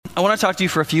I want to talk to you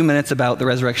for a few minutes about the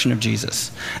resurrection of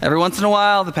Jesus. Every once in a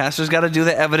while, the pastor's got to do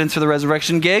the evidence for the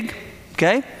resurrection gig,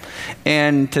 okay?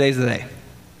 And today's the day.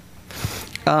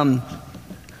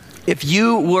 If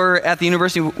you were at the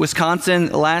University of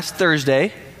Wisconsin last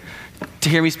Thursday to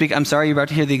hear me speak, I'm sorry, you're about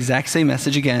to hear the exact same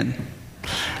message again.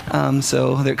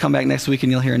 So come back next week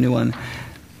and you'll hear a new one.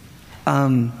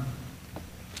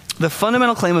 The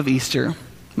fundamental claim of Easter,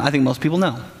 I think most people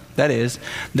know. That is,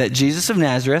 that Jesus of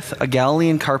Nazareth, a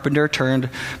Galilean carpenter turned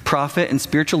prophet and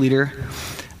spiritual leader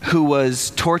who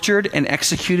was tortured and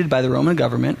executed by the Roman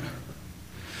government,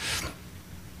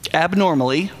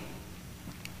 abnormally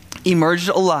emerged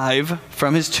alive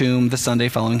from his tomb the Sunday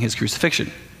following his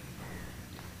crucifixion.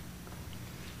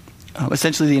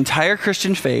 Essentially, the entire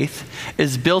Christian faith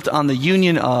is built on the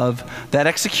union of that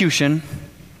execution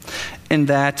and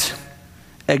that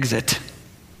exit.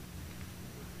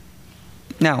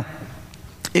 Now,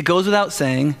 it goes without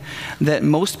saying that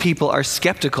most people are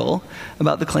skeptical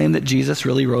about the claim that Jesus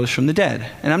really rose from the dead.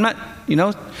 And I'm not,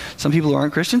 some people who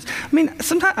aren't Christians,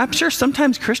 I'm sure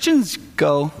sometimes Christians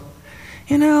go,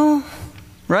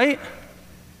 right?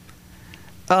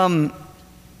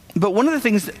 But one of the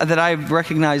things that I've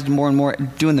recognized more and more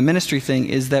doing the ministry thing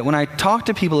is that when I talk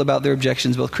to people about their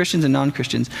objections, both Christians and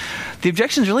non-Christians, the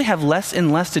objections really have less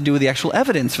and less to do with the actual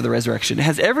evidence for the resurrection. It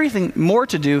has everything more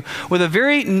to do with a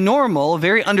very normal,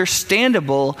 very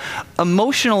understandable,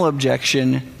 emotional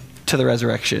objection to the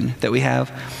resurrection that we have.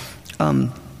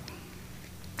 And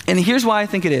here's why I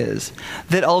think it is.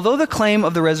 That although the claim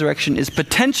of the resurrection is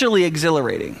potentially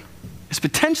exhilarating,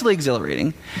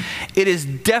 it is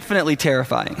definitely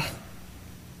terrifying.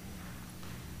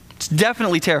 It's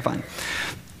definitely terrifying.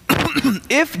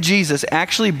 If Jesus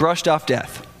actually brushed off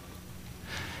death,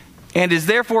 and is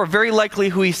therefore very likely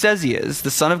who he says he is,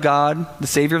 the Son of God, the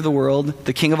Savior of the world,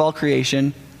 the King of all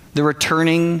creation, the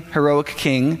returning heroic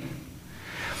King,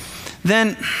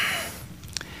 then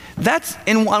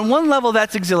on one level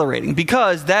that's exhilarating,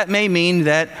 because that may mean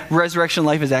that resurrection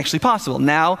life is actually possible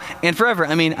now and forever.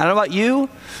 I don't know about you,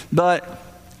 but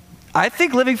I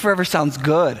think living forever sounds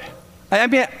good.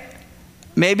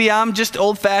 Maybe I'm just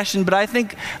old-fashioned, but I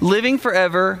think living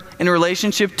forever in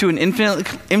relationship to an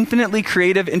infinitely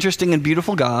creative, interesting, and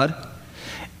beautiful God,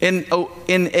 in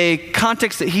a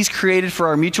context that he's created for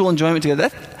our mutual enjoyment together,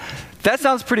 that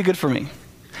sounds pretty good for me.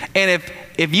 And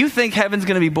if you think heaven's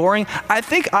going to be boring, I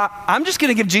think I'm just going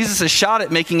to give Jesus a shot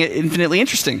at making it infinitely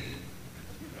interesting.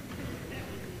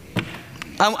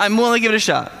 I'm willing to give it a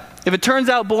shot. If it turns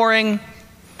out boring,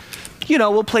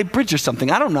 we'll play bridge or something.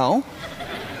 I don't know.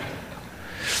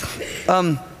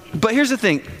 But here's the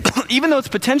thing. Even though it's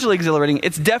potentially exhilarating,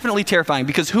 it's definitely terrifying,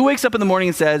 because who wakes up in the morning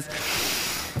and says,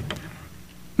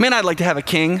 man, I'd like to have a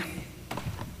king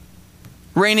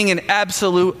reigning in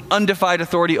absolute, undefied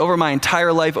authority over my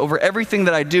entire life, over everything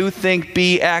that I do, think,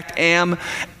 be, act, am,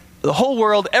 the whole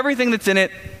world, everything that's in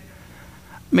it.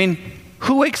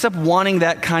 Who wakes up wanting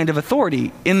that kind of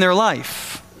authority in their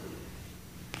life?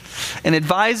 An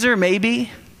advisor,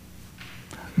 maybe,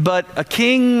 but a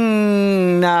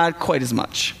king, not quite as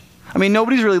much.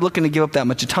 Nobody's really looking to give up that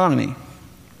much autonomy.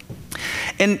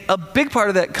 And a big part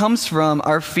of that comes from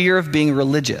our fear of being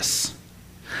religious.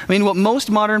 What most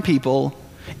modern people,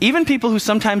 even people who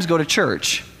sometimes go to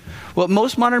church, what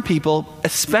most modern people,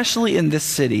 especially in this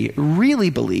city, really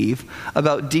believe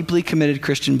about deeply committed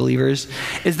Christian believers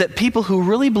is that people who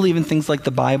really believe in things like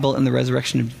the Bible and the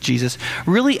resurrection of Jesus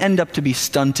really end up to be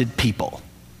stunted people.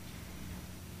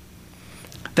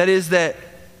 That is, that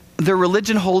their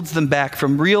religion holds them back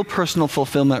from real personal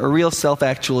fulfillment or real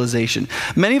self-actualization.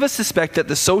 Many of us suspect that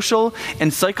the social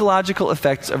and psychological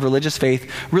effects of religious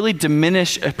faith really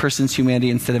diminish a person's humanity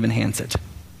instead of enhance it.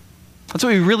 That's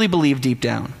what we really believe deep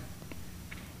down.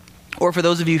 Or for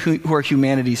those of you who are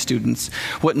humanities students,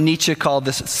 what Nietzsche called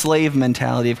this slave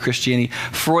mentality of Christianity,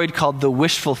 Freud called the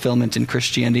wish fulfillment in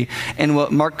Christianity, and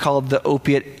what Mark called the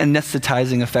opiate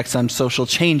anesthetizing effects on social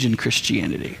change in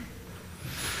Christianity.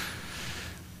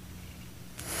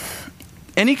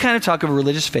 Any kind of talk of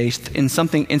religious faith in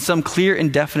some clear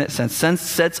and definite sense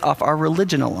sets off our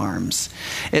religion alarms.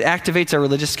 It activates our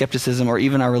religious skepticism or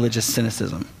even our religious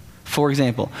cynicism. For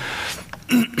example,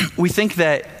 we think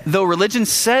that though religion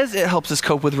says it helps us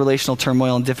cope with relational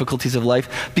turmoil and difficulties of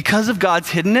life, because of God's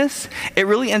hiddenness, it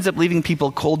really ends up leaving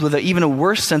people cold with even a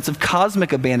worse sense of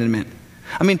cosmic abandonment.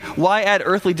 Why add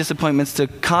earthly disappointments to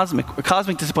cosmic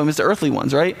disappointments to earthly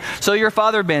ones, right? So your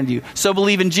father abandoned you, so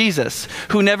believe in Jesus,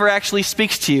 who never actually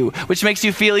speaks to you, which makes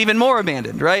you feel even more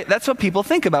abandoned, right? That's what people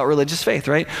think about religious faith,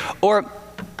 right? Or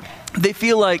they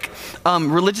feel like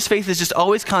religious faith is just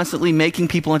always constantly making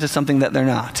people into something that they're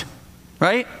not,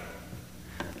 right?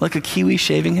 Like a kiwi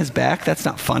shaving his back? That's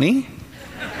not funny.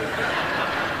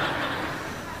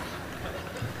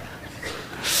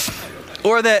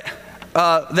 Or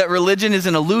that religion is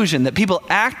an illusion, that people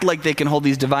act like they can hold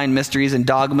these divine mysteries and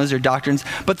dogmas or doctrines,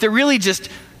 but they're really just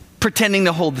pretending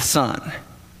to hold the sun.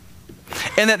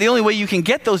 And that the only way you can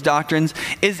get those doctrines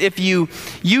is if you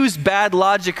use bad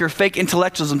logic or fake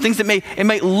intellectualism, things that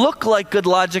might look like good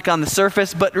logic on the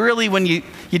surface, but really when you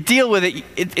deal with it,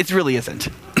 it really isn't.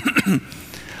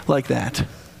 Like that.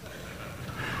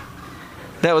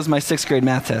 That was my 6th grade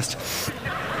math test.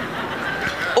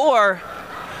 Or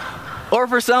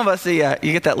for some of us, yeah,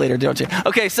 you get that later, don't you?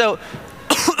 Okay, so,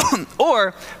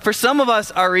 or for some of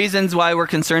us, our reasons why we're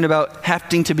concerned about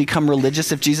having to become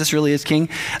religious if Jesus really is king,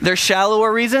 they're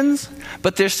shallower reasons,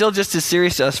 but they're still just as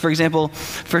serious to us. For example,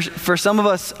 for some of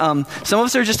us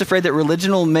are just afraid that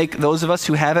religion will make those of us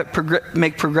who have it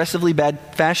make progressively bad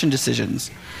fashion decisions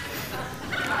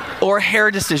or hair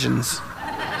decisions.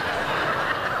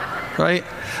 Right?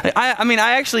 I mean,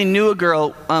 I actually knew a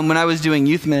girl when I was doing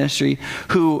youth ministry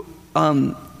who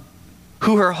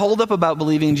her holdup about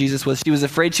believing in Jesus was she was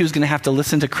afraid she was going to have to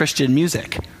listen to Christian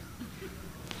music.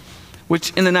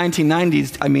 Which in the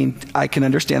 1990s, I mean, I can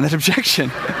understand that objection.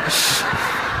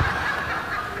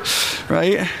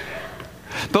 Right?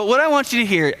 But what I want you to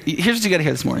hear, here's what you got to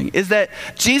hear this morning, is that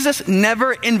Jesus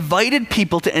never invited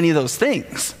people to any of those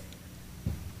things.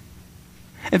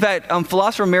 In fact,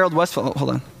 philosopher Meryl Westphal, hold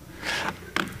on.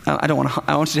 I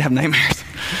want you to have nightmares.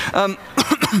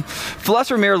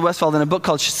 Philosopher Meryl Westphal, in a book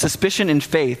called Suspicion and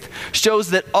Faith,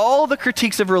 shows that all the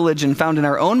critiques of religion found in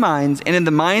our own minds and in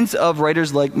the minds of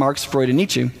writers like Marx, Freud, and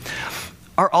Nietzsche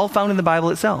are all found in the Bible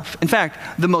itself. In fact,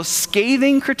 the most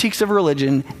scathing critiques of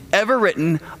religion ever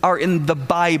written are in the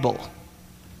Bible.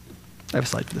 I have a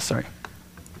slide for this, sorry.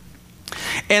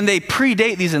 And they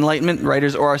predate these Enlightenment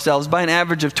writers or ourselves by an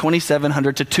average of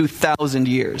 2,700 to 2,000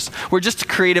 years. We're just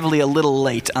creatively a little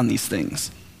late on these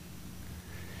things.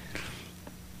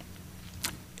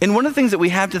 And one of the things that we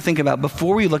have to think about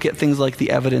before we look at things like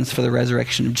the evidence for the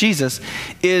resurrection of Jesus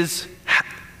is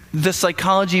the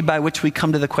psychology by which we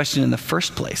come to the question in the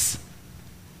first place.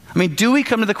 I mean, do we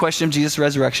come to the question of Jesus'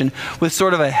 resurrection with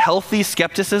sort of a healthy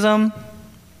skepticism?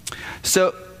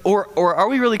 Or are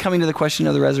we really coming to the question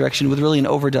of the resurrection with really an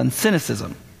overdone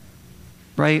cynicism?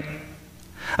 Right?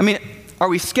 I mean, are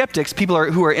we skeptics,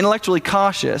 people who are intellectually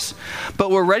cautious,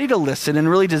 but we're ready to listen and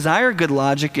really desire good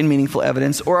logic and meaningful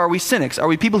evidence? Or are we cynics? Are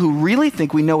we people who really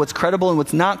think we know what's credible and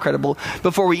what's not credible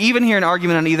before we even hear an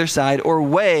argument on either side or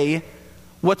weigh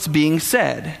what's being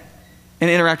said and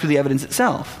interact with the evidence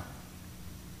itself?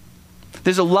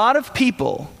 There's a lot of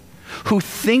people who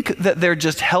think that they're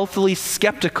just healthily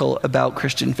skeptical about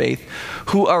Christian faith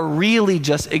who are really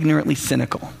just ignorantly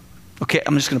cynical. Okay,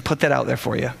 I'm just going to put that out there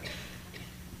for you.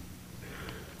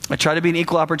 I try to be an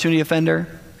equal opportunity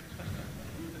offender.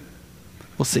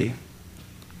 We'll see.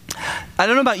 I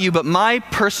don't know about you, but my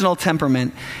personal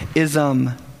temperament is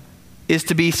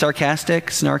to be sarcastic,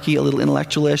 snarky, a little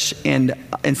intellectualish,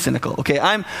 and cynical. Okay,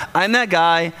 I'm that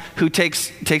guy who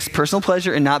takes personal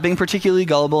pleasure in not being particularly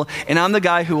gullible, and I'm the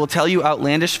guy who will tell you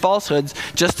outlandish falsehoods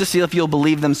just to see if you'll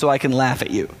believe them so I can laugh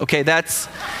at you. Okay,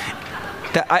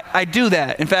 I do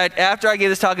that. In fact, after I gave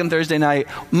this talk on Thursday night,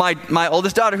 my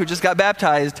oldest daughter, who just got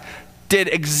baptized, did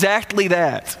exactly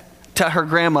that to her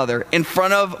grandmother in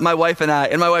front of my wife and I.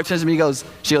 And my wife turns to me and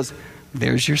she goes,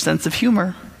 "There's your sense of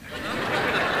humor."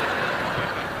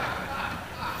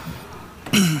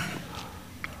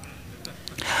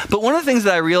 But one of the things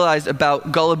that I realized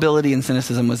about gullibility and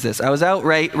cynicism was this. I was out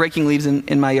raking leaves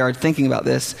in my yard thinking about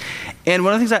this. And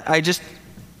one of the things I just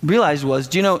realized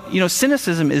was, you know,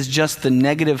 cynicism is just the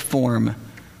negative form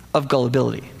of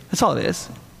gullibility. That's all it is.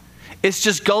 It's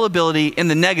just gullibility in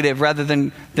the negative rather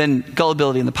than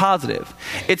gullibility in the positive.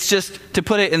 It's just, to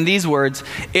put it in these words,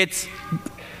 it's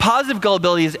positive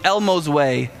gullibility is Elmo's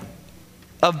way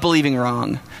of believing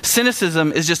wrong.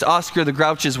 Cynicism is just Oscar the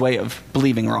Grouch's way of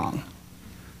believing wrong.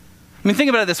 I mean, think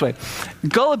about it this way.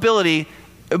 Gullibility,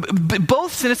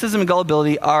 both cynicism and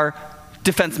gullibility are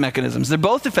defense mechanisms. They're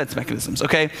both defense mechanisms,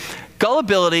 okay?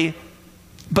 Gullibility,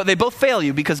 but they both fail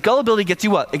you because gullibility gets you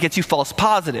what? It gets you false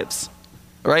positives,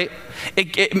 right?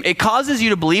 It causes you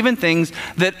to believe in things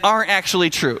that aren't actually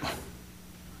true,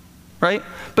 right?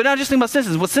 But now just think about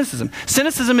cynicism. What's cynicism?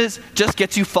 Cynicism just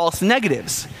gets you false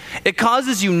negatives. It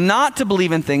causes you not to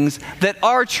believe in things that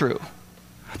are true.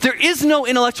 There is no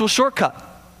intellectual shortcut.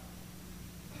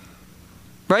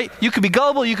 Right? You could be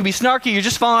gullible, you could be snarky, you're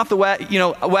just falling off the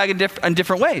wagon in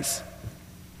different ways.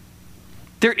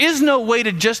 There is no way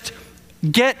to just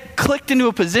get clicked into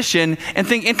a position and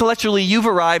think intellectually you've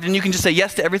arrived and you can just say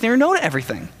yes to everything or no to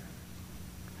everything.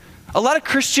 A lot of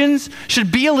Christians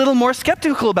should be a little more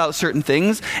skeptical about certain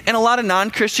things, and a lot of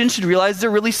non-Christians should realize they're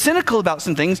really cynical about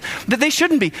some things that they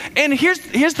shouldn't be. And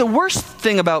here's the worst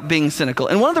thing about being cynical.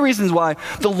 And one of the reasons why,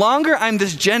 the longer I'm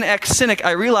this Gen X cynic,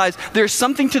 I realize there's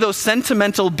something to those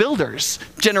sentimental builders,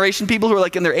 generation people who are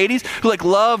like in their 80s, who like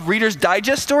love Reader's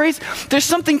Digest stories. There's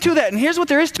something to that, and here's what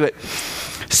there is to it.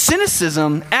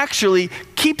 Cynicism actually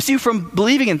keeps you from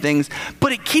believing in things,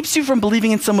 but it keeps you from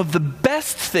believing in some of the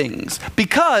best things,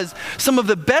 because some of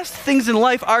the best things in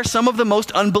life are some of the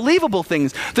most unbelievable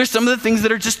things. There's some of the things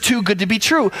that are just too good to be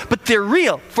true, but they're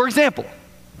real. For example,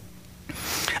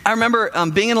 I remember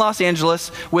being in Los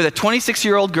Angeles with a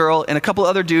 26-year-old girl and a couple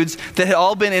other dudes that had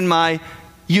all been in my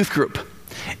youth group.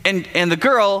 And the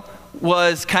girl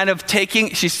was kind of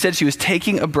she said she was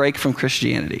taking a break from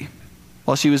Christianity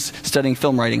while she was studying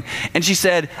film writing. And she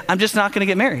said, I'm just not going to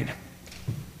get married.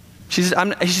 She's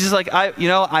just like, I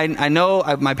know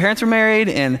my parents were married,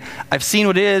 and I've seen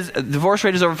what it is. Divorce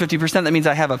rate is over 50%. That means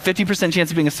I have a 50% chance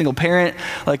of being a single parent.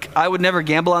 Like, I would never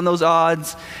gamble on those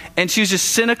odds. And she was just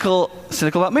cynical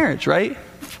about marriage, right?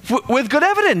 With good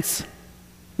evidence,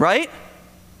 right?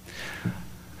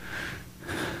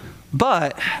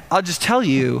 But I'll just tell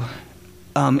you,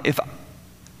 if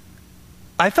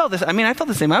I felt this. I felt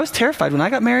the same. I was terrified when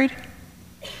I got married.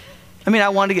 I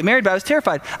wanted to get married, but I was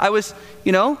terrified. I was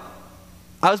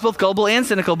both gullible and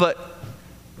cynical, but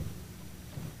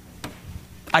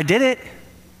I did it.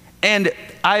 And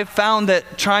I found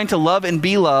that trying to love and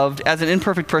be loved as an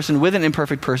imperfect person with an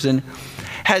imperfect person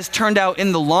has turned out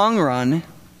in the long run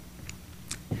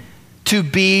to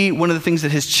be one of the things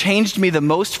that has changed me the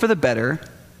most for the better,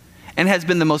 and has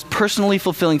been the most personally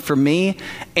fulfilling for me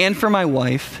and for my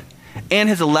wife, and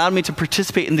has allowed me to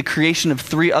participate in the creation of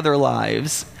 3 other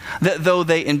lives that, though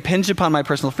they impinge upon my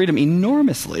personal freedom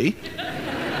enormously,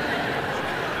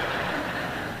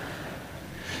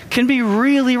 can be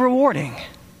really rewarding.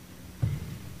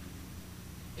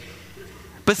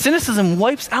 But cynicism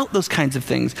wipes out those kinds of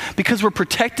things because we're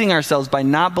protecting ourselves by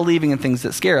not believing in things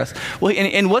that scare us. Well,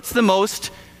 and what's the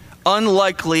most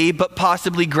unlikely but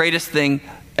possibly greatest thing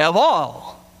of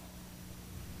all?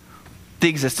 The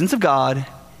existence of God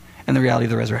and the reality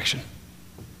of the resurrection.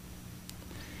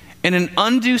 And an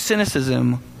undue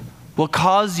cynicism will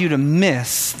cause you to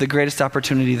miss the greatest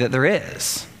opportunity that there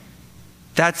is.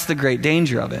 That's the great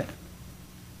danger of it.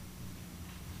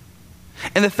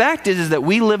 And the fact is that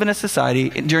we live in a society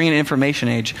during an information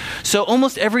age. So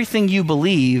almost everything you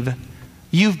believe,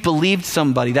 you've believed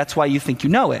somebody. That's why you think you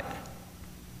know it.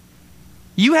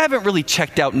 You haven't really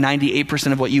checked out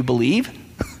 98% of what you believe,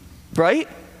 right?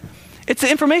 It's the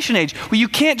information age where you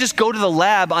can't just go to the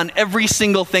lab on every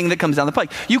single thing that comes down the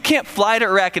pike. You can't fly to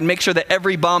Iraq and make sure that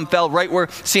every bomb fell right where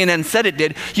CNN said it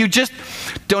did. You just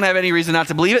don't have any reason not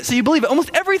to believe it, so you believe it.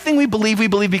 Almost everything we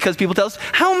believe because people tell us.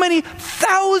 How many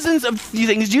thousands of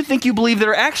things do you think you believe that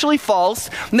are actually false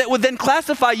and that would then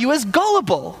classify you as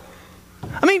gullible?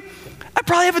 I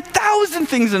probably have 1,000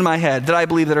 things in my head that I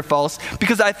believe that are false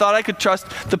because I thought I could trust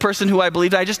the person who I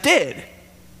believed I just did.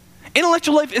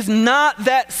 Intellectual life is not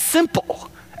that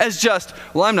simple as just,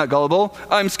 well, I'm not gullible,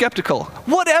 I'm skeptical.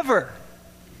 Whatever.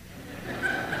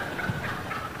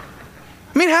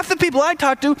 Half the people I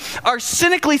talk to are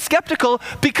cynically skeptical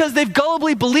because they've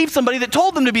gullibly believed somebody that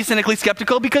told them to be cynically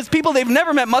skeptical because people they've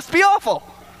never met must be awful.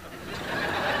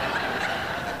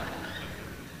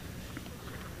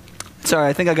 Sorry,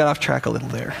 I think I got off track a little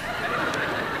there.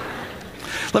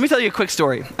 Let me tell you a quick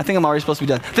story. I think I'm already supposed to be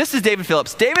done. This is David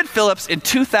Phillips. David Phillips in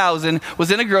 2000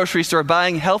 was in a grocery store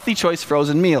buying Healthy Choice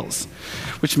frozen meals,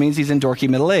 which means he's in dorky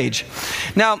middle age.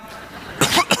 Now,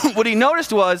 what he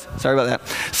noticed was,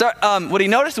 what he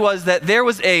noticed was that there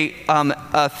was a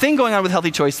thing going on with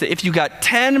Healthy Choice that if you got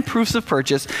 10 proofs of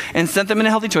purchase and sent them in a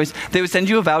Healthy Choice, they would send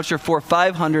you a voucher for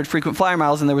 500 frequent flyer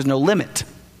miles, and there was no limit.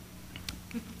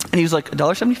 And he was like,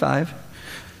 $1.75,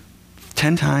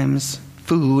 10 times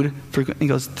food. He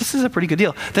goes, this is a pretty good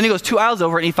deal. Then he goes 2 aisles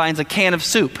over and he finds a can of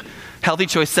soup. Healthy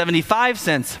Choice, 75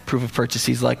 cents proof of purchase.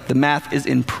 He's like, the math is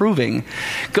improving.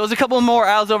 Goes a couple more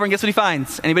aisles over and guess what he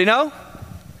finds? Anybody know?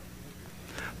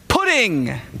 Pudding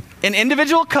in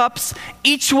individual cups,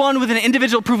 each one with an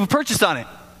individual proof of purchase on it.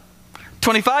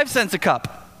 25 cents a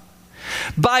cup.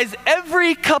 Buys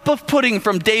every cup of pudding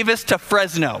from Davis to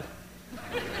Fresno.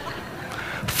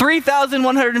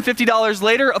 $3,150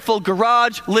 later, a full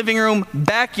garage, living room,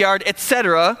 backyard,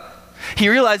 etc. He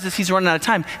realizes he's running out of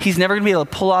time. He's never going to be able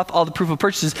to pull off all the proof of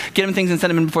purchases, get him things and send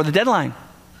them in before the deadline.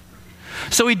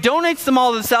 So he donates them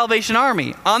all to the Salvation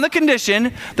Army on the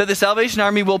condition that the Salvation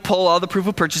Army will pull all the proof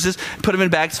of purchases, put them in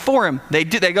bags for him. They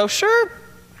do. They go, sure,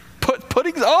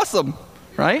 pudding's awesome,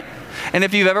 right? And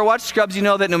if you've ever watched Scrubs, you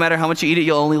know that no matter how much you eat it,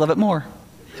 you'll only love it more.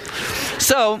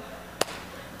 So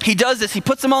he does this. He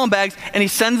puts them all in bags, and he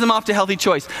sends them off to Healthy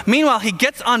Choice. Meanwhile, he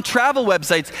gets on travel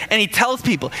websites, and he tells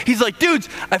people, he's like, dudes,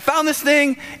 I found this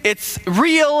thing. It's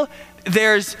real.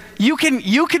 You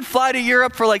can fly to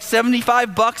Europe for like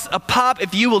 $75 a pop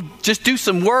if you will just do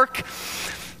some work.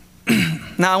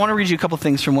 Now, I want to read you a couple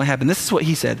things from what happened. This is what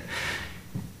he said.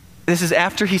 This is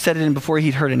after he said it and before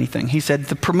he'd heard anything. He said,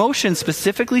 the promotion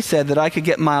specifically said that I could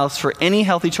get miles for any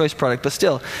Healthy Choice product, but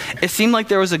still, it seemed like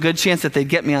there was a good chance that they'd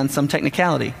get me on some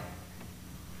technicality.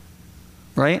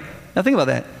 Right? Now think about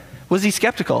that. Was he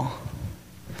skeptical?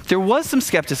 There was some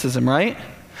skepticism, right?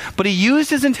 But he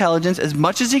used his intelligence as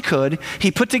much as he could.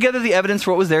 He put together the evidence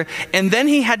for what was there, and then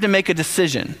he had to make a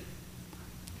decision.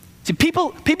 See,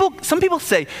 some people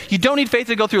say you don't need faith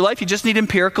to go through life, you just need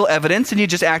empirical evidence, and you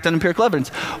just act on empirical evidence.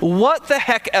 What the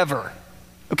heck ever,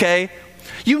 okay?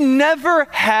 You never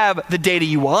have the data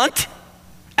you want,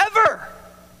 ever.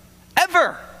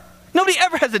 Nobody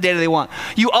ever has the data they want.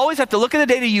 You always have to look at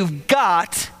the data you've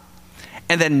got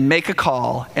and then make a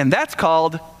call, and that's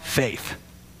called faith.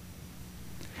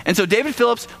 And so David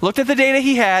Phillips looked at the data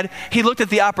he had, he looked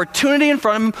at the opportunity in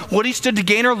front of him, what he stood to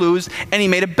gain or lose, and he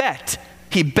made a bet.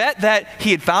 He bet that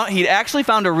he'd actually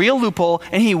found a real loophole,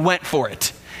 and he went for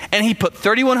it. And he put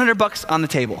 $3,100 on the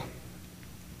table.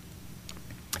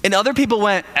 And other people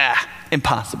went,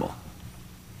 impossible.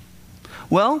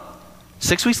 Well,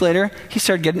 6 weeks later, he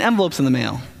started getting envelopes in the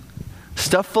mail,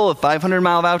 stuffed full of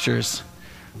 500-mile vouchers,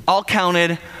 all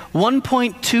counted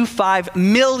 1.25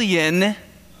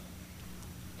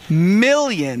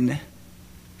 million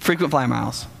frequent flyer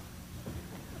miles.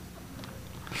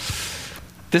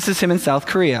 This is him in South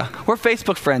Korea. We're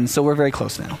Facebook friends, so we're very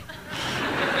close now.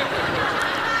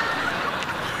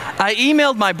 I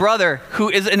emailed my brother, who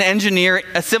is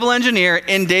a civil engineer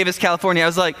in Davis, California. I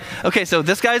was like, okay, so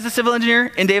this guy's a civil engineer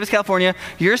in Davis, California.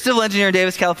 You're a civil engineer in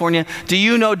Davis, California. Do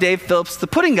you know Dave Phillips, the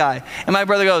pudding guy? And my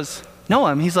brother goes, know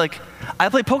him. He's like, I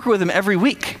play poker with him every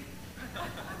week.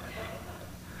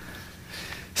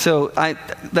 So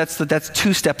that's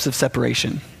 2 steps of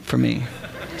separation for me,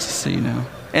 just so you know.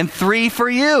 And 3 for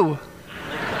you.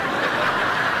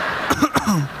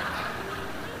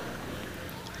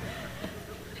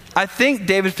 I think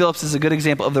David Phillips is a good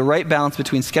example of the right balance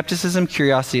between skepticism,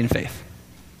 curiosity, and faith.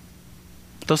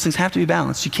 Those things have to be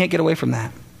balanced. You can't get away from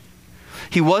that.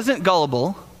 He wasn't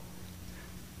gullible,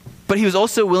 but he was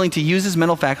also willing to use his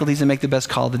mental faculties and make the best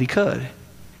call that he could.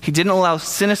 He didn't allow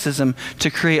cynicism to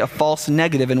create a false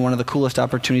negative in one of the coolest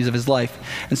opportunities of his life.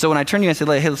 And so when I turn to you and say,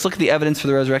 hey, let's look at the evidence for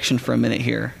the resurrection for a minute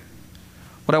here.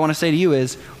 What I want to say to you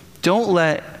is, don't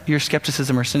let your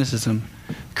skepticism or cynicism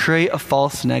create a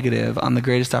false negative on the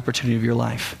greatest opportunity of your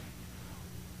life,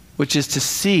 which is to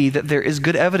see that there is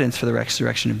good evidence for the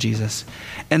resurrection of Jesus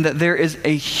and that there is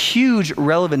a huge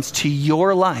relevance to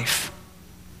your life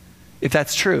if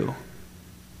that's true.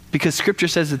 Because Scripture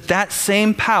says that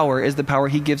same power is the power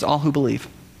he gives all who believe.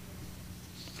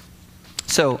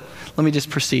 So let me just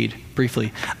proceed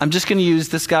briefly. I'm just going to use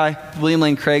this guy, William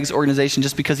Lane Craig's organization,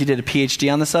 just because he did a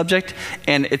PhD on the subject,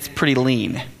 and it's pretty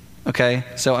lean. Okay?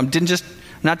 So I'm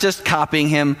not just copying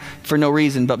him for no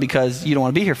reason, but because you don't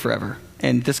want to be here forever.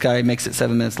 And this guy makes it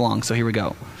 7 minutes long, so here we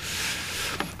go.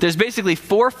 There's basically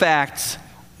 4 facts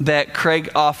that Craig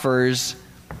offers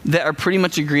that are pretty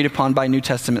much agreed upon by New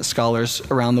Testament scholars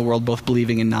around the world, both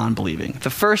believing and non-believing.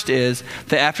 The first is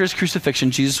that after his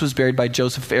crucifixion, Jesus was buried by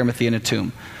Joseph of Arimathea in a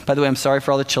tomb. By the way, I'm sorry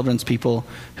for all the children's people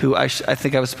who I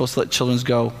think I was supposed to let children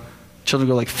go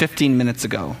like 15 minutes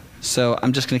ago. So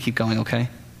I'm just going to keep going, okay?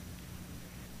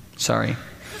 Sorry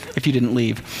if you didn't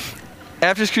leave.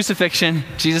 After his crucifixion,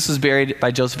 Jesus was buried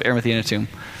by Joseph of Arimathea in a tomb.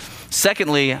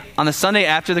 Secondly, on the Sunday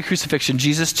after the crucifixion,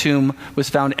 Jesus' tomb was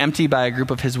found empty by a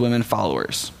group of his women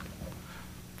followers.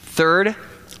 Third,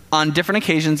 on different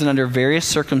occasions and under various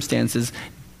circumstances,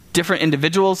 different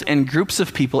individuals and groups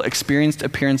of people experienced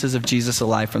appearances of Jesus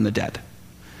alive from the dead.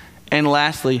 And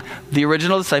lastly, the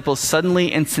original disciples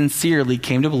suddenly and sincerely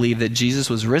came to believe that Jesus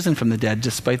was risen from the dead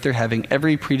despite their having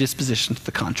every predisposition to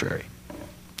the contrary.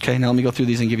 Okay, now let me go through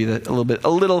these and give you a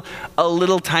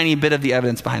little tiny bit of the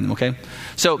evidence behind them, okay?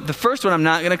 So the first one I'm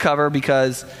not going to cover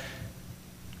because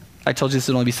I told you this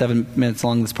would only be 7 minutes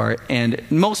long, this part, and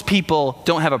most people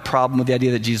don't have a problem with the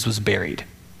idea that Jesus was buried.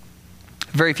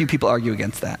 Very few people argue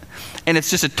against that. And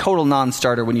it's just a total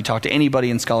non-starter when you talk to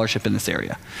anybody in scholarship in this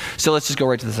area. So let's just go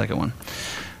right to the second one.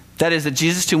 That is that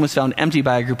Jesus' tomb was found empty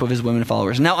by a group of his women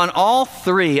followers. Now on all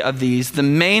 3 of these, the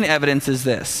main evidence is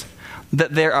this: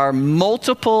 that there are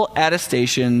multiple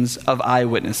attestations of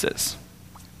eyewitnesses.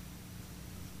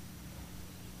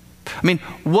 I mean,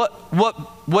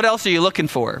 what else are you looking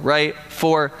for, right?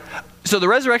 So the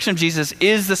resurrection of Jesus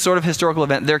is the sort of historical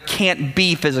event there can't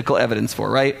be physical evidence for,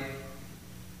 right?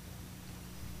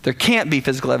 There can't be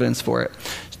physical evidence for it.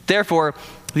 Therefore,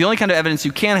 the only kind of evidence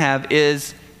you can have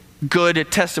is good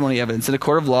testimony evidence. In a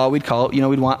court of law, we'd call it,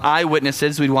 we'd want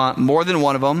eyewitnesses. We'd want more than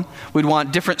one of them. We'd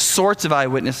want different sorts of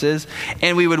eyewitnesses.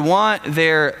 And we would want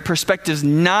their perspectives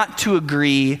not to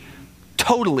agree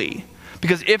totally.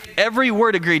 Because if every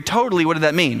word agreed totally, what did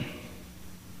that mean?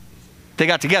 They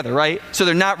got together, right? So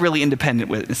they're not really independent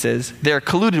witnesses. They're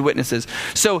colluded witnesses.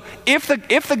 So if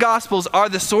the Gospels are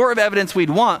the sort of evidence we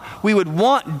would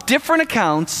want different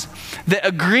accounts that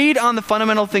agreed on the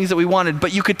fundamental things that we wanted,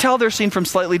 but you could tell they're seen from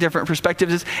slightly different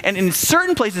perspectives, and in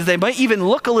certain places they might even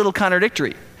look a little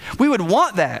contradictory. We would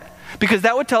want that, because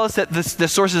that would tell us that the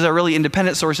sources are really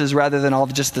independent sources rather than all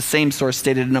just the same source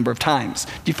stated a number of times.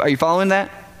 Are you following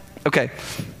that? Okay.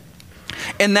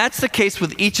 And that's the case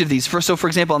with each of these. So for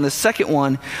example, on the second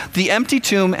one, the empty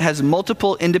tomb has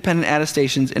multiple independent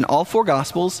attestations in all 4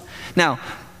 Gospels. Now,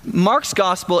 Mark's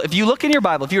Gospel, if you look in your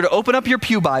Bible, if you were to open up your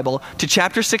pew Bible to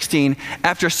chapter 16,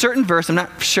 after a certain verse, I'm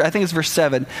not sure, I think it's verse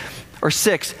 7 or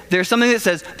 6, there's something that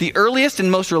says, the earliest and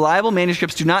most reliable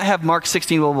manuscripts do not have Mark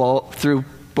 16 through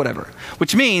whatever.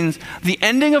 Which means the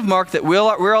ending of Mark that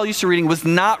we're all used to reading was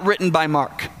not written by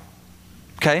Mark.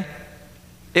 Okay?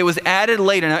 It was added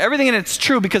later. Now, everything in it's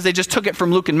true because they just took it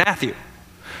from Luke and Matthew.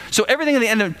 So everything at the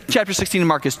end of chapter 16 in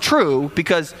Mark is true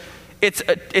because it's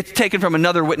taken from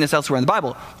another witness elsewhere in the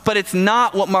Bible. But it's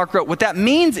not what Mark wrote. What that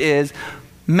means is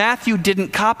Matthew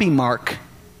didn't copy Mark,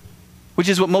 which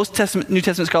is what most New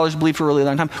Testament scholars believe for a really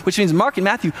long time, which means Mark and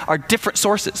Matthew are different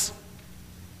sources.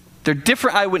 They're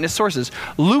different eyewitness sources.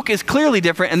 Luke is clearly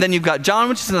different, and then you've got John,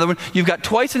 which is another one. You've got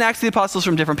twice in Acts of the Apostles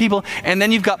from different people, and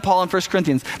then you've got Paul in 1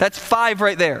 Corinthians. That's 5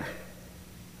 right there.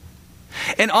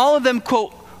 And all of them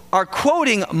are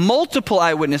quoting multiple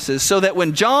eyewitnesses, so that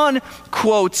when John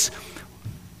quotes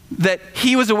that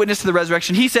he was a witness to the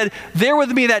resurrection, he said, there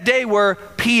with me that day were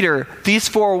Peter, these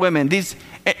 4 women,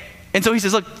 and so he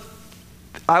says, look,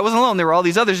 I wasn't alone. There were all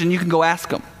these others, and you can go ask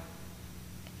them.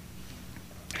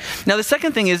 Now, the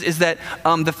second thing is that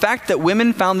the fact that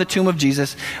women found the tomb of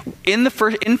Jesus in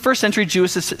first century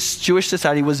Jewish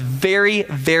society was very,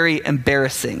 very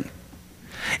embarrassing.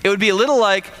 It would be a little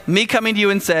like me coming to you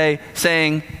and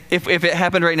saying, if it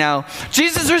happened right now,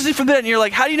 Jesus is risen from the dead, and you're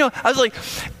like, how do you know? I was like,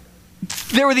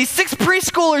 there were these 6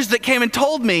 preschoolers that came and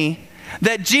told me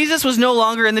that Jesus was no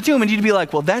longer in the tomb, and you'd be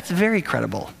like, well, that's very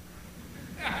credible.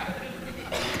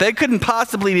 They couldn't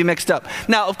possibly be mixed up.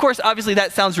 Now, of course, obviously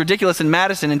that sounds ridiculous in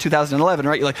Madison in 2011,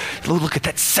 right? You're like, look at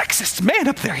that sexist man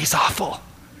up there. He's awful.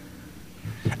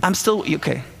 I'm still,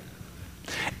 okay.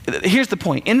 Here's the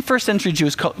point. In first century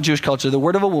Jewish culture, the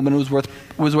word of a woman was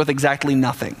worth exactly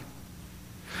nothing.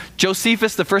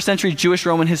 Josephus, the first century Jewish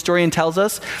Roman historian, tells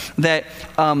us that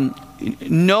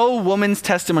no woman's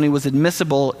testimony was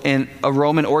admissible in a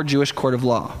Roman or Jewish court of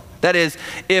law. That is,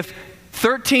 if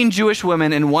 13 Jewish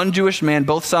women and 1 Jewish man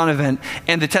both saw an event,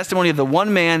 and the testimony of the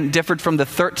one man differed from the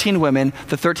 13 women,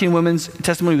 the 13 women's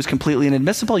testimony was completely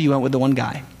inadmissible. You went with the one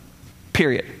guy.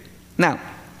 Period. Now,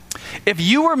 if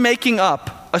you were making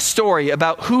up a story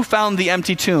about who found the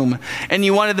empty tomb, and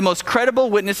you wanted the most credible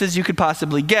witnesses you could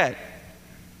possibly get,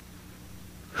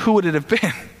 who would it have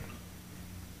been?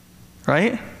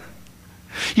 Right?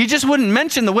 You just wouldn't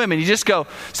mention the women. You just go,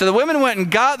 so the women went and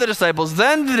got the disciples,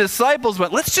 then the disciples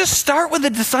went. Let's just start with the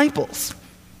disciples.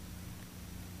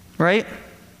 Right?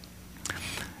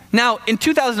 Now, in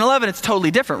 2011, it's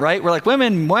totally different, right? We're like,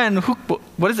 women, when, who,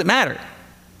 what does it matter?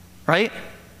 Right?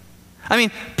 I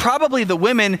mean, probably the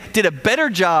women did a better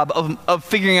job of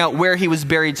figuring out where he was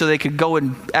buried so they could go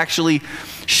and actually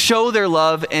show their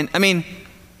love. And I mean,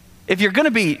 if you're going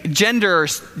to be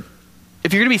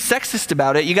if you're going to be sexist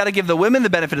about it, you got to give the women the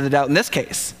benefit of the doubt in this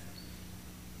case.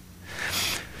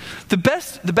 The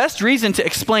best reason to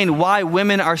explain why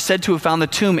women are said to have found the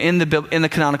tomb in the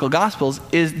canonical Gospels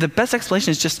is the best explanation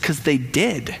is just because they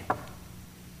did.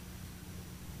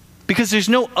 Because there's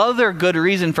no other good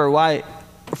reason for why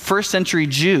first century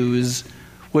Jews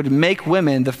would make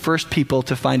women the first people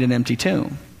to find an empty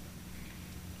tomb.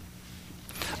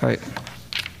 All right.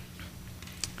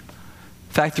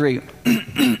 Fact 3,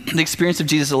 the experience of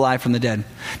Jesus alive from the dead.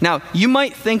 Now, you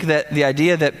might think that the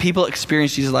idea that people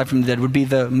experience Jesus alive from the dead would be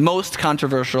the most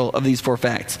controversial of these 4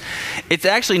 facts. It's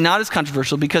actually not as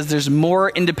controversial because there's more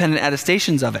independent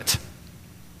attestations of it.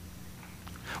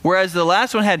 Whereas the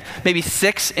last one had maybe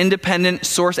 6 independent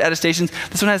source attestations,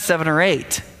 this one has 7 or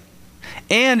 8.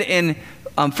 And in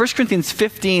 1 Corinthians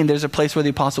 15, there's a place where the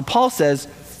Apostle Paul says,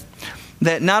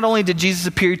 that not only did Jesus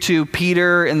appear to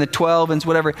Peter and the 12 and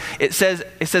whatever, it says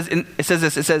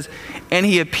this, and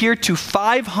he appeared to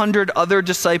 500 other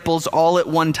disciples all at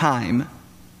one time.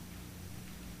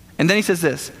 And then he says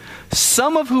this,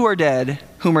 some of whom are dead,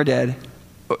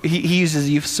 he uses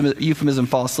euphemism,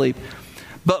 fall asleep,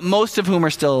 but most of whom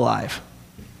are still alive.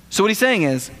 So what he's saying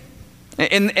is,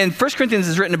 and 1 Corinthians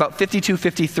is written about 52,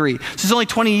 53. So it's only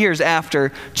 20 years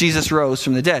after Jesus rose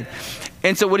from the dead.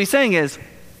 And so what he's saying is,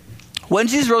 when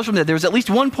Jesus rose from the dead, there was at least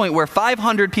one point where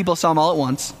 500 people saw him all at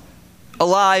once,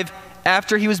 alive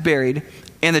after he was buried,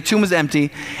 and the tomb was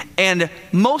empty, and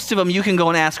most of them you can go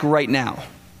and ask right now.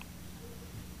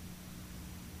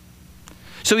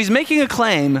 So he's making a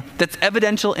claim that's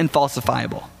evidential and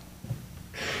falsifiable.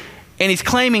 And he's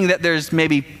claiming that there's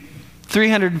maybe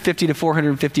 350 to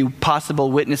 450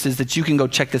 possible witnesses that you can go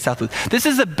check this out with. This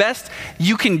is the best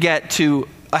you can get to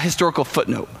a historical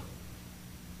footnote.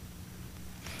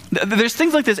 There's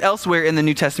things like this elsewhere in the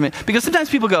New Testament, because sometimes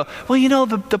people go, well, you know,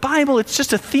 the Bible, it's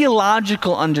just a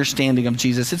theological understanding of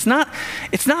Jesus. It's not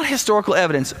historical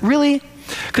evidence. Really?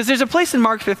 Because there's a place in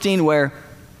Mark 15 where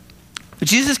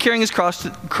Jesus is carrying his cross to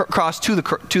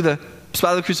the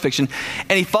spot of the crucifixion,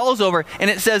 and he falls over, and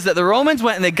it says that the Romans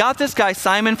went and they got this guy,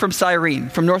 Simon from Cyrene,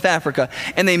 from North Africa,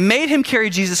 and they made him carry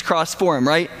Jesus' cross for him,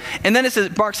 right? And then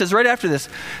Mark says right after this,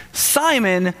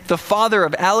 Simon, the father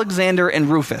of Alexander and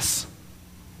Rufus.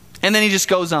 And then he just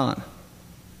goes on.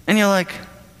 And you're like,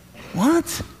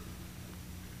 what?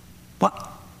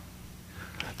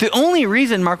 The only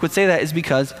reason Mark would say that is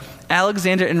because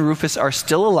Alexander and Rufus are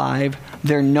still alive.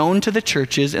 They're known to the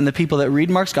churches, and the people that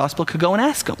read Mark's gospel could go and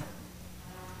ask them.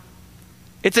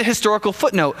 It's a historical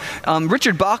footnote.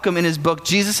 Richard Bauckham, in his book,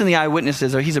 Jesus and the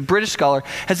Eyewitnesses, he's a British scholar,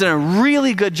 has done a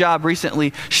really good job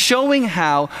recently showing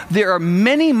how there are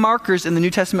many markers in the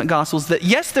New Testament Gospels that,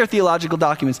 yes, they're theological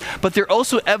documents, but they're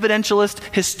also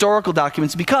evidentialist historical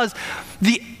documents, because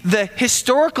the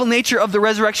historical nature of the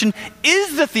resurrection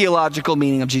is the theological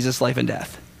meaning of Jesus' life and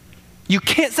death. You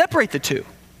can't separate the two.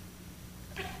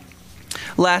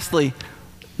 Lastly,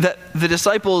 that the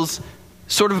disciples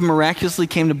sort of miraculously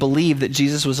came to believe that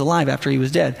Jesus was alive after he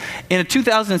was dead. In a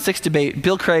 2006 debate,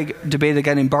 Bill Craig debated a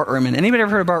guy named Bart Ehrman. Anybody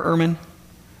ever heard of Bart Ehrman?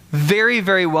 Very,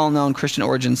 very well-known Christian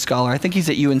origins scholar. I think he's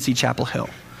at UNC Chapel Hill.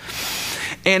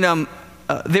 And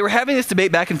they were having this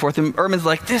debate back and forth, and Ehrman's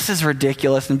like, this is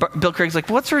ridiculous. And Bill Craig's like,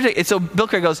 what's ridiculous? And so Bill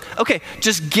Craig goes, okay,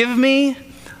 just give me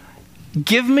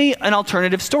an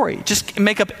alternative story. Just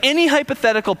make up any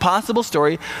hypothetical possible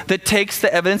story that takes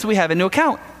the evidence we have into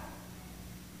account.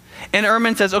 And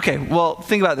Ehrman says, okay, well,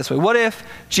 think about it this way. What if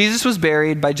Jesus was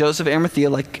buried by Joseph of Arimathea,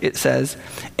 like it says,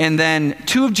 and then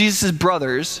two of Jesus'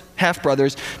 brothers,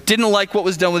 half-brothers, didn't like what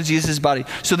was done with Jesus' body.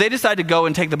 So they decide to go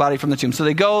and take the body from the tomb. So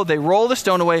they go, they roll the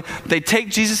stone away, they take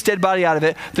Jesus' dead body out of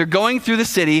it, they're going through the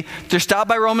city, they're stopped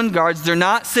by Roman guards, they're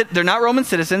not Roman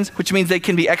citizens, which means they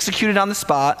can be executed on the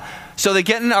spot. So they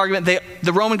get in an argument,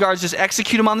 the Roman guards just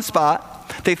execute them on the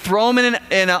spot, they throw him in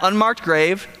an unmarked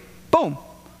grave, boom.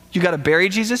 You got to bury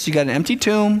Jesus. You got an empty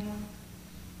tomb.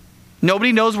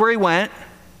 Nobody knows where he went.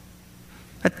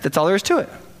 That's all there is to it.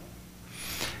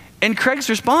 And Craig's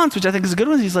response, which I think is a good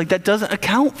one, he's like, that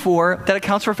accounts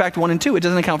for fact 1 and 2. It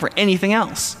doesn't account for anything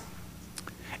else.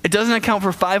 It doesn't account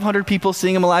for 500 people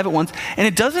seeing him alive at once. And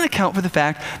it doesn't account for the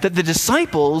fact that the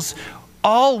disciples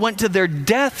all went to their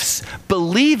deaths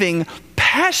believing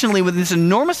passionately with this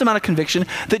enormous amount of conviction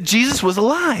that Jesus was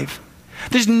alive.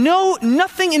 There's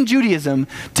nothing in Judaism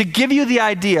to give you the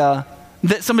idea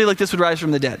that somebody like this would rise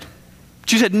from the dead.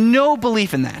 Jews had no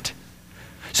belief in that.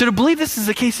 So to believe this is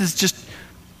the case is just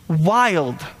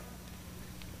wild.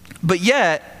 But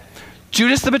yet,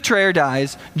 Judas the betrayer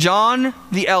dies. John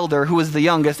the elder, who was the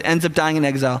youngest, ends up dying in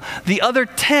exile. The other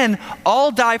 10 all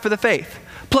die for the faith.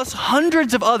 Plus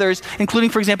hundreds of others,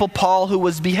 including, for example, Paul, who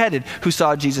was beheaded, who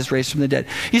saw Jesus raised from the dead.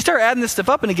 You start adding this stuff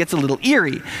up and it gets a little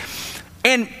eerie.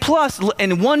 And plus,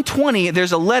 in 120,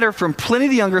 there's a letter from Pliny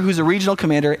the Younger, who's a regional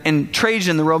commander, and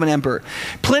Trajan, the Roman emperor.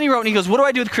 Pliny wrote, and he goes, what do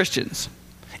I do with Christians?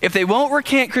 If they won't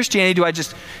recant Christianity,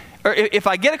 if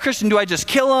I get a Christian, do I just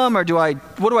kill them, or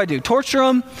what do I do? Torture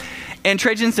them? And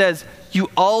Trajan says, you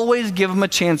always give them a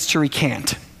chance to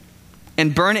recant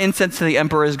and burn incense to the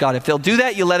emperor as God. If they'll do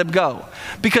that, you let them go.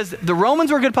 Because the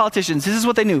Romans were good politicians. This is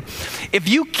what they knew. If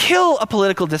you kill a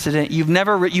political dissident, you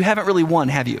haven't really won,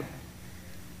 have you?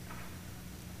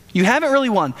 You haven't really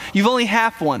won. You've only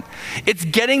half won. It's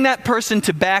getting that person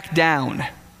to back down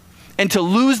and to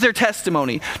lose their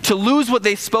testimony, to lose what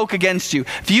they spoke against you.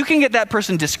 If you can get that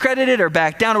person discredited or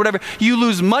back down or whatever, you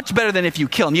lose much better than if you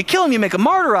kill them. You kill them, you make a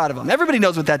martyr out of them. Everybody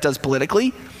knows what that does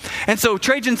politically. And so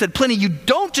Trajan said, Pliny, you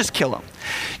don't just kill them.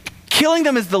 Killing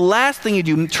them is the last thing you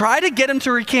do. Try to get them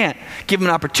to recant. Give them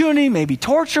an opportunity, maybe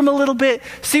torture them a little bit.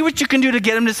 See what you can do to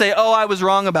get them to say, oh, I was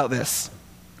wrong about this.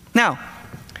 Now,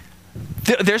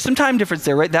 there's some time difference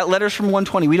there, right? That letter's from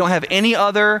 120. We don't have any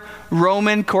other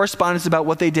Roman correspondence about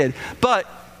what they did. But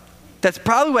that's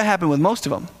probably what happened with most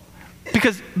of them.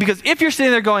 Because if you're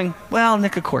sitting there going, well,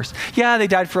 Nick, of course, yeah, they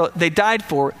died for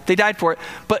it,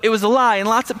 but it was a lie, and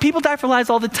lots of people die for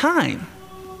lies all the time.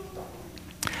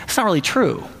 It's not really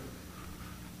true.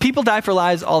 People die for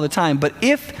lies all the time, but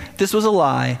if this was a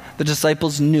lie, the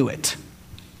disciples knew it.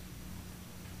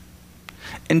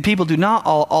 And people do not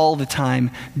all the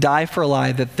time die for a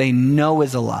lie that they know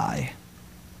is a lie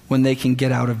when they can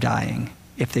get out of dying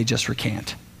if they just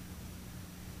recant.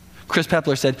 Chris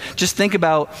Pepler said, just think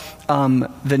about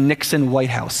the Nixon White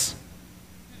House.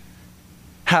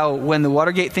 How when the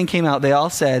Watergate thing came out, they all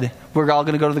said, we're all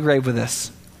going to go to the grave with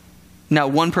this. Now,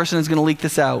 one person is going to leak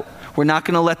this out. We're not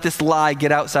going to let this lie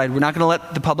get outside. We're not going to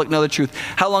let the public know the truth.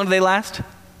 How long do they last?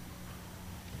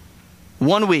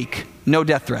 1 week, no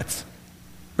death threats,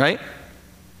 right?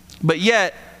 But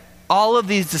yet, all of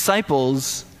these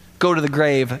disciples go to the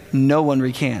grave, no one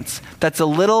recants. That's a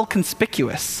little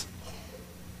conspicuous.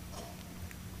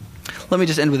 Let me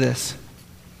just end with this.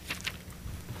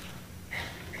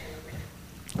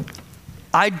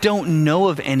 I don't know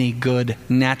of any good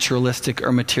naturalistic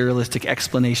or materialistic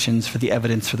explanations for the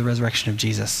evidence for the resurrection of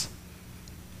Jesus.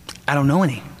 I don't know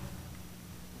any.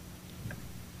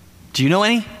 Do you know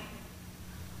any?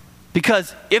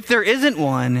 Because if there isn't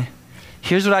one,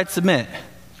 here's what I'd submit.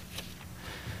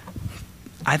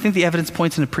 I think the evidence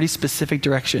points in a pretty specific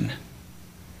direction.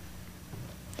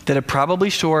 That a probably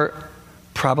short,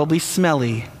 probably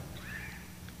smelly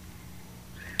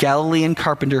Galilean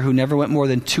carpenter who never went more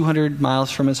than 200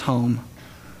 miles from his home,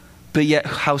 but yet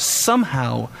how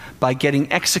somehow, by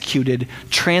getting executed,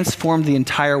 transformed the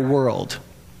entire world,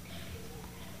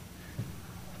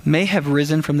 may have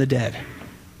risen from the dead.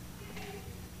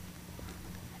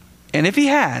 And if he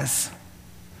has,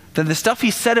 then the stuff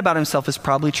he said about himself is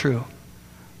probably true.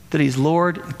 That he's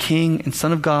Lord, and King, and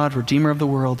Son of God, Redeemer of the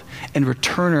world, and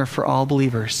returner for all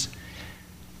believers.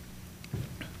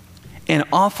 An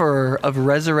offerer of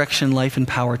resurrection life and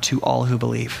power to all who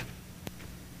believe.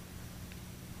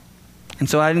 And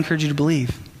so I'd encourage you to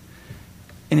believe.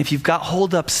 And if you've got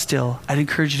holdups still, I'd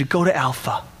encourage you to go to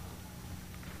Alpha.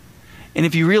 And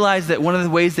if you realize that one of the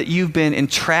ways that you've been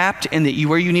entrapped and that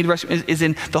where you need rescue is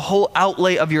in the whole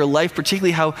outlay of your life,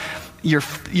 particularly how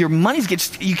your money's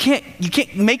you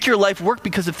can't make your life work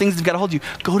because of things that have got to hold you.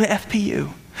 Go to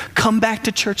FPU. Come back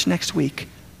to church next week.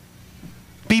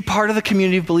 Be part of the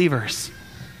community of believers.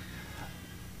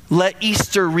 Let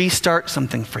Easter restart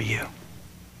something for you.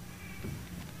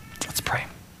 Let's pray.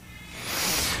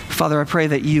 Father, I pray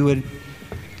that you would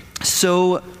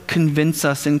so convince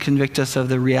us and convict us of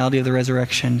the reality of the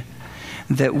resurrection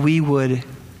that we would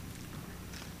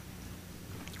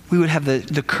have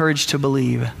the courage to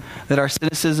believe, that our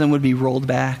cynicism would be rolled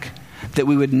back, that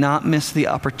we would not miss the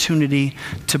opportunity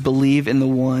to believe in the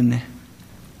one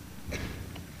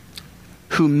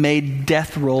who made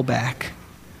death roll back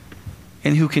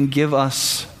and who can give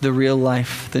us the real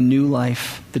life, the new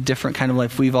life, the different kind of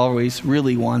life we've always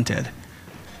really wanted.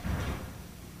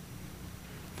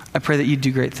 I pray that you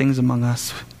do great things among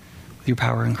us with your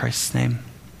power in Christ's name.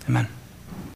 Amen.